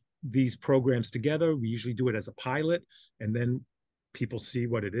put these programs together. We usually do it as a pilot, and then people see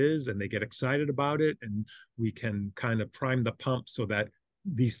what it is and they get excited about it, and we can kind of prime the pump so that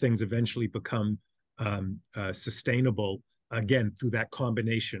these things eventually become sustainable again through that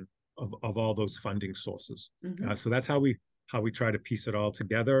combination of all those funding sources. So that's how we try to piece it all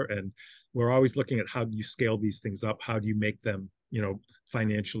together. And we're always looking at how do you scale these things up? How do you make them,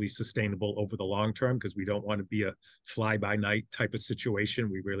 financially sustainable over the long term? Because we don't want to be a fly by night type of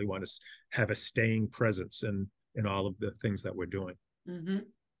situation. We really want to have a staying presence in all of the things that we're doing.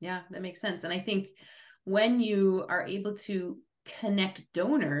 Yeah, that makes sense. And I think when you are able to connect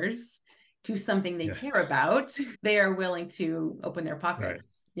donors to something they care about, they are willing to open their pockets. Right.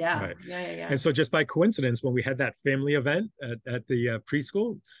 Yeah. Right. Yeah. And so just by coincidence, when we had that family event at the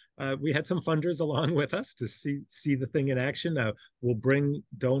preschool, we had some funders along with us to see the thing in action. We'll bring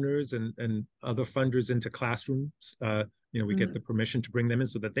donors and other funders into classrooms. We get the permission to bring them in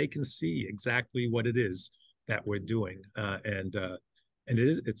so that they can see exactly what it is that we're doing. And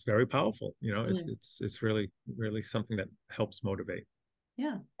it's very powerful. It's really, really something that helps motivate.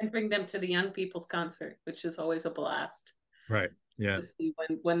 Yeah. And bring them to the young people's concert, which is always a blast. Right. Yeah. To see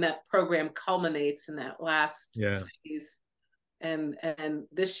when that program culminates in that last phase. And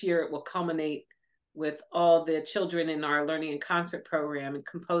this year it will culminate with all the children in our learning and concert program and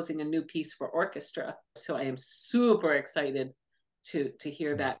composing a new piece for orchestra. So I am super excited to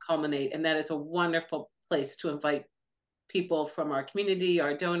hear that culminate. And that is a wonderful place to invite people from our community,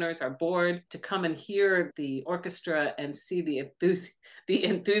 our donors, our board, to come and hear the orchestra and see the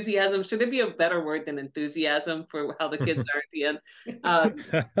enthusiasm. Should there be a better word than enthusiasm for how the kids are at the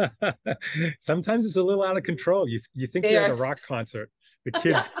end? Sometimes it's a little out of control. You think you're at a rock concert. The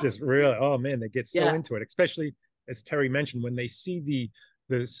kids just really, oh man, they get so into it, especially as Terry mentioned, when they see the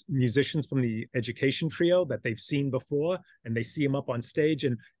musicians from the education trio that they've seen before, and they see them up on stage,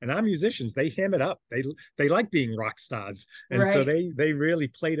 and our musicians, they ham it up. They like being rock stars, and so they really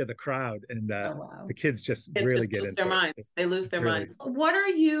play to the crowd, and the kids just really get into it. They lose their minds. What are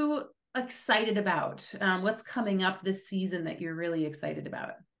you excited about? What's coming up this season that you're really excited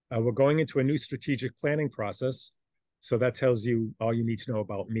about? We're going into a new strategic planning process. So that tells you all you need to know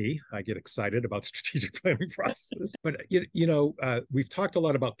about me. I get excited about strategic planning processes. But, we've talked a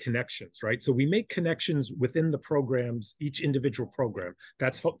lot about connections, right? So we make connections within the programs, each individual program.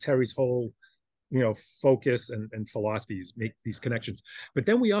 That's Terry's whole, focus and philosophies, make these connections. But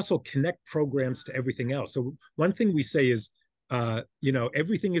then we also connect programs to everything else. So one thing we say is,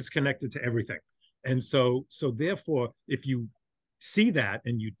 everything is connected to everything. And so therefore, if you see that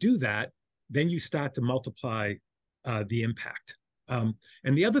and you do that, then you start to multiply the impact. And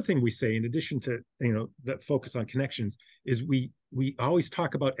the other thing we say, in addition to that focus on connections, is we always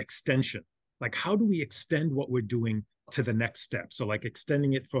talk about extension. Like, how do we extend what we're doing to the next step? So like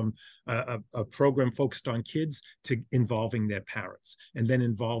extending it from a program focused on kids to involving their parents, and then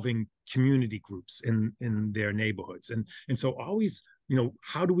involving community groups in their neighborhoods. And so always,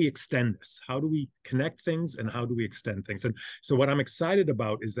 how do we extend this? How do we connect things, and how do we extend things? And so what I'm excited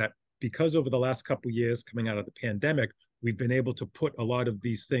about is that, because over the last couple of years coming out of the pandemic, we've been able to put a lot of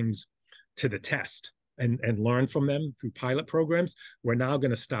these things to the test and learn from them through pilot programs. We're now going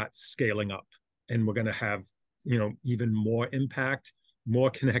to start scaling up, and we're going to have, even more impact more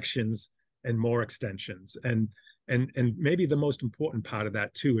connections, and more extensions. And maybe the most important part of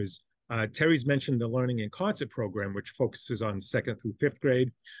that too is Terry's mentioned the Learning in Concert program, which focuses on 2nd through 5th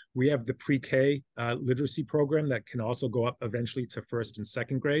grade. We have the pre-K literacy program that can also go up eventually to 1st and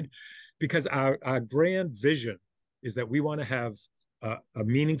 2nd grade, because our grand vision is that we want to have a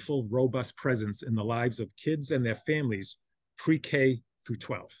meaningful, robust presence in the lives of kids and their families pre-K through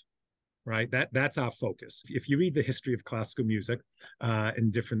 12. Right, that's our focus. If you read the history of classical music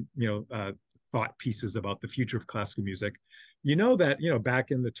and different thought pieces about the future of classical music, you know that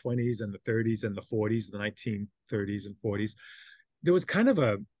back in the 20s and the 30s and the 40s, the 1930s and 40s, there was kind of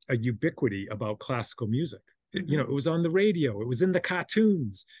a ubiquity about classical music. It was on the radio, it was in the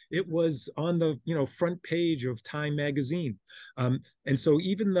cartoons, it was on the front page of Time magazine, and so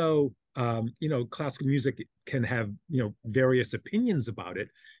even though classical music can have various opinions about it,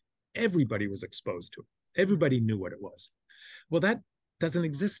 everybody was exposed to it. Everybody knew what it was. Well, that doesn't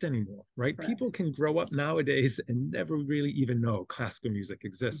exist anymore, right? Correct. People can grow up nowadays and never really even know classical music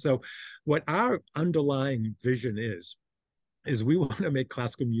exists. So what our underlying vision is we want to make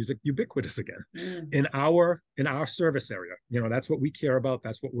classical music ubiquitous again in our service area. That's what we care about.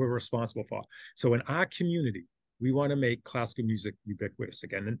 That's what we're responsible for. So in our community, we want to make classical music ubiquitous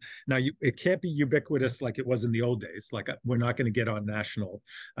again. And now it can't be ubiquitous like it was in the old days. Like we're not going to get on national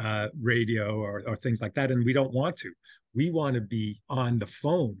radio or things like that. And we don't want to. We want to be on the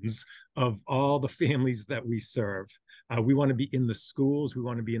phones of all the families that we serve. We want to be in the schools. We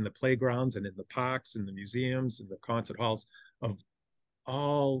want to be in the playgrounds and in the parks and the museums and the concert halls of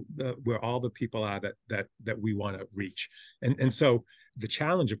where all the people are that we want to reach. And so the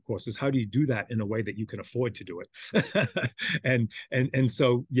challenge, of course, is how do you do that in a way that you can afford to do it? and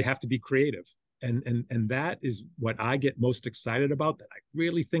so you have to be creative. And that is what I get most excited about, that I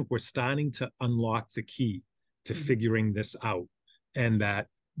really think we're starting to unlock the key to figuring this out, and that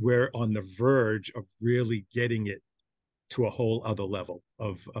we're on the verge of really getting it to a whole other level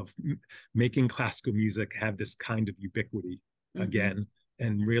of making classical music have this kind of ubiquity again,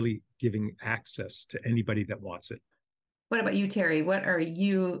 and really giving access to anybody that wants it. What about you, Terry? What are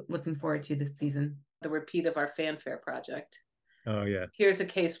you looking forward to this season? The repeat of our fanfare project. Oh, yeah. Here's a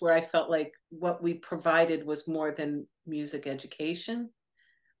case where I felt like what we provided was more than music education.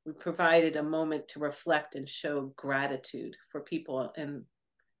 We provided a moment to reflect and show gratitude for people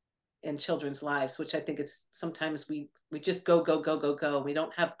in children's lives, which I think it's sometimes we just go. We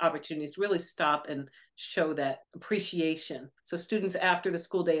don't have opportunities to really stop and show that appreciation. So students, after the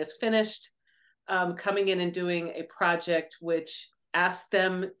school day is finished, coming in and doing a project which asks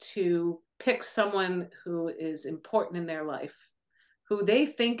them to pick someone who is important in their life, who they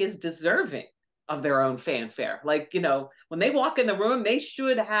think is deserving of their own fanfare. Like, when they walk in the room, they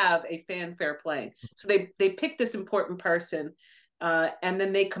should have a fanfare playing. So they pick this important person, and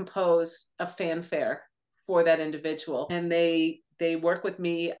then they compose a fanfare for that individual. And they work with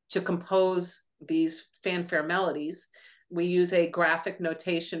me to compose these fanfare melodies. We use a graphic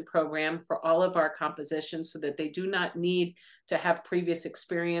notation program for all of our compositions so that they do not need to have previous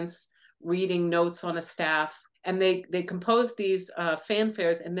experience reading notes on a staff. And they compose these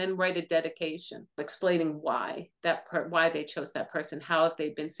fanfares and then write a dedication explaining why they chose that person, how have they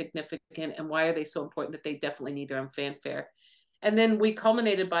been significant, and why are they so important that they definitely need their own fanfare. And then we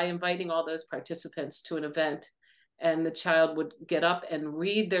culminated by inviting all those participants to an event, and the child would get up and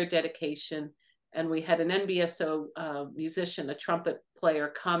read their dedication. And we had an NBSO musician, a trumpet player,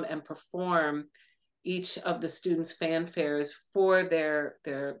 come and perform each of the students' fanfares for their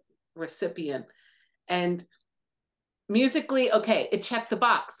recipient. And musically, okay, it checked the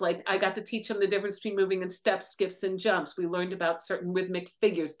box. Like, I got to teach them the difference between moving in steps, skips, and jumps. We learned about certain rhythmic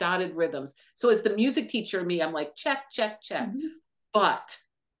figures, dotted rhythms. So as the music teacher in me, I'm like, check. But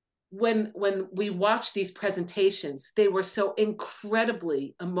when we watched these presentations, they were so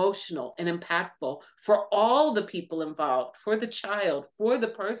incredibly emotional and impactful for all the people involved, for the child, for the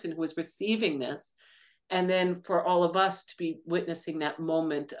person who was receiving this, and then for all of us to be witnessing that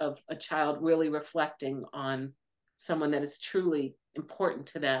moment of a child really reflecting on someone that is truly important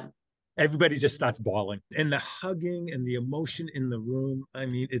to them. Everybody just starts bawling, and the hugging and the emotion in the room. I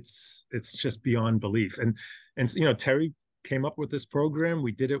mean, it's just beyond belief. And Terry came up with this program.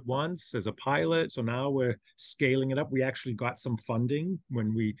 We did it once as a pilot, so now we're scaling it up. We actually got some funding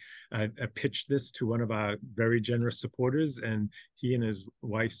when we pitched this to one of our very generous supporters, and he and his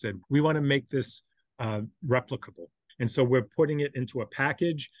wife said, we want to make this replicable. And so we're putting it into a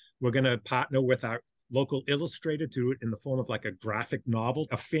package. We're going to partner with our local illustrator to do it in the form of like a graphic novel,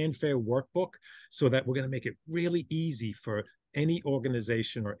 a fanfare workbook, so that we're going to make it really easy for any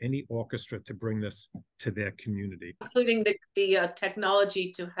organization or any orchestra to bring this to their community. Including the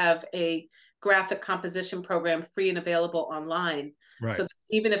technology to have a graphic composition program free and available online. Right. So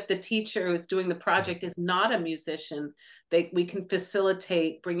even if the teacher who's doing the project is not a musician, we can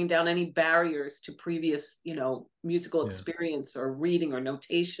facilitate bringing down any barriers to previous, musical experience or reading or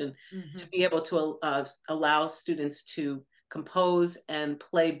notation to be able to allow students to compose and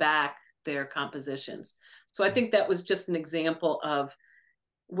play back their compositions. So I think that was just an example of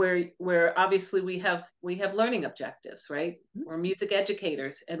where obviously we have learning objectives, right? We're music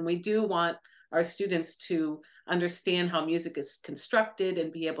educators, and we do want our students to understand how music is constructed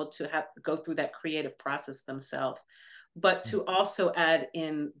and be able to go through that creative process themselves. But to also add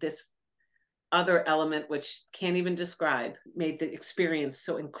in this other element, which can't even describe, made the experience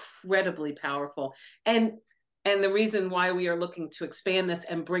so incredibly powerful. And the reason why we are looking to expand this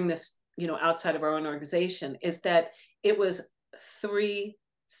and bring this, outside of our own organization is that it was 3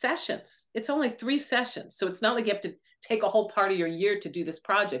 sessions. It's only 3 sessions. So it's not like you have to take a whole part of your year to do this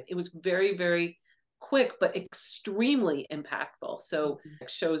project. It was very, very quick, but extremely impactful. So it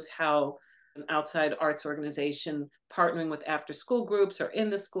shows how an outside arts organization partnering with after school groups or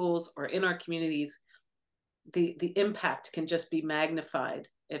in the schools or in our communities, the impact can just be magnified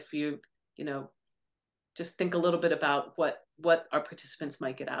if you just think a little bit about what our participants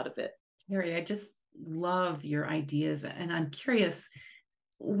might get out of it. Terry, I just love your ideas, and I'm curious,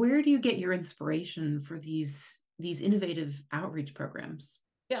 where do you get your inspiration for these innovative outreach programs?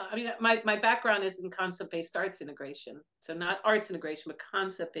 Yeah, I mean, my background is in concept-based arts integration. So not arts integration, but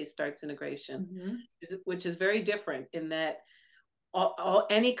concept-based arts integration, which is very different in that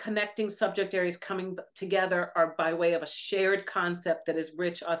any connecting subject areas coming together are by way of a shared concept that is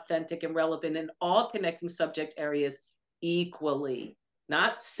rich, authentic, and relevant in all connecting subject areas equally.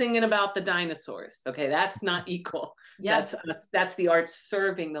 Not singing about the dinosaurs. Okay, that's not equal. Yes. That's the arts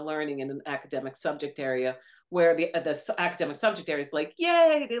serving the learning in an academic subject area, where the academic subject area is like,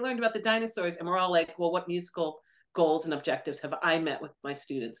 yay, they learned about the dinosaurs. And we're all like, well, what musical goals and objectives have I met with my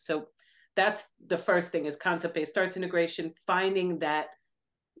students? So that's the first thing, is concept-based arts integration, finding that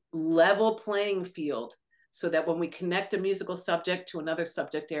level playing field so that when we connect a musical subject to another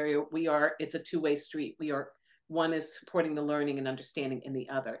subject area, it's a two-way street. One is supporting the learning and understanding in the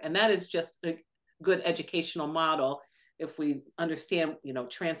other. And that is just a good educational model. If we understand,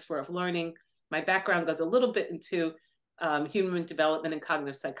 transfer of learning. My background goes a little bit into human development and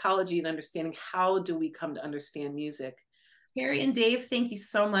cognitive psychology and understanding how do we come to understand music. Terry and Dave, thank you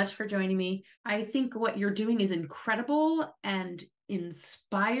so much for joining me. I think what you're doing is incredible and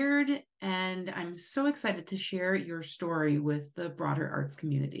inspired, and I'm so excited to share your story with the broader arts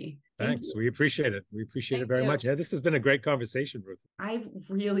community. Thanks. We appreciate it. We appreciate it very much. Yeah, this has been a great conversation, Ruth. I've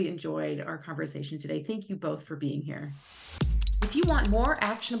really enjoyed our conversation today. Thank you both for being here. If you want more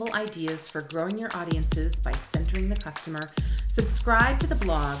actionable ideas for growing your audiences by centering the customer, subscribe to the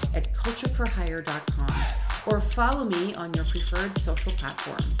blog at cultureforhire.com or follow me on your preferred social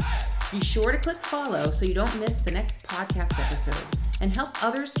platform. Be sure to click follow so you don't miss the next podcast episode, and help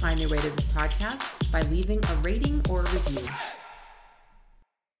others find their way to this podcast by leaving a rating or a review.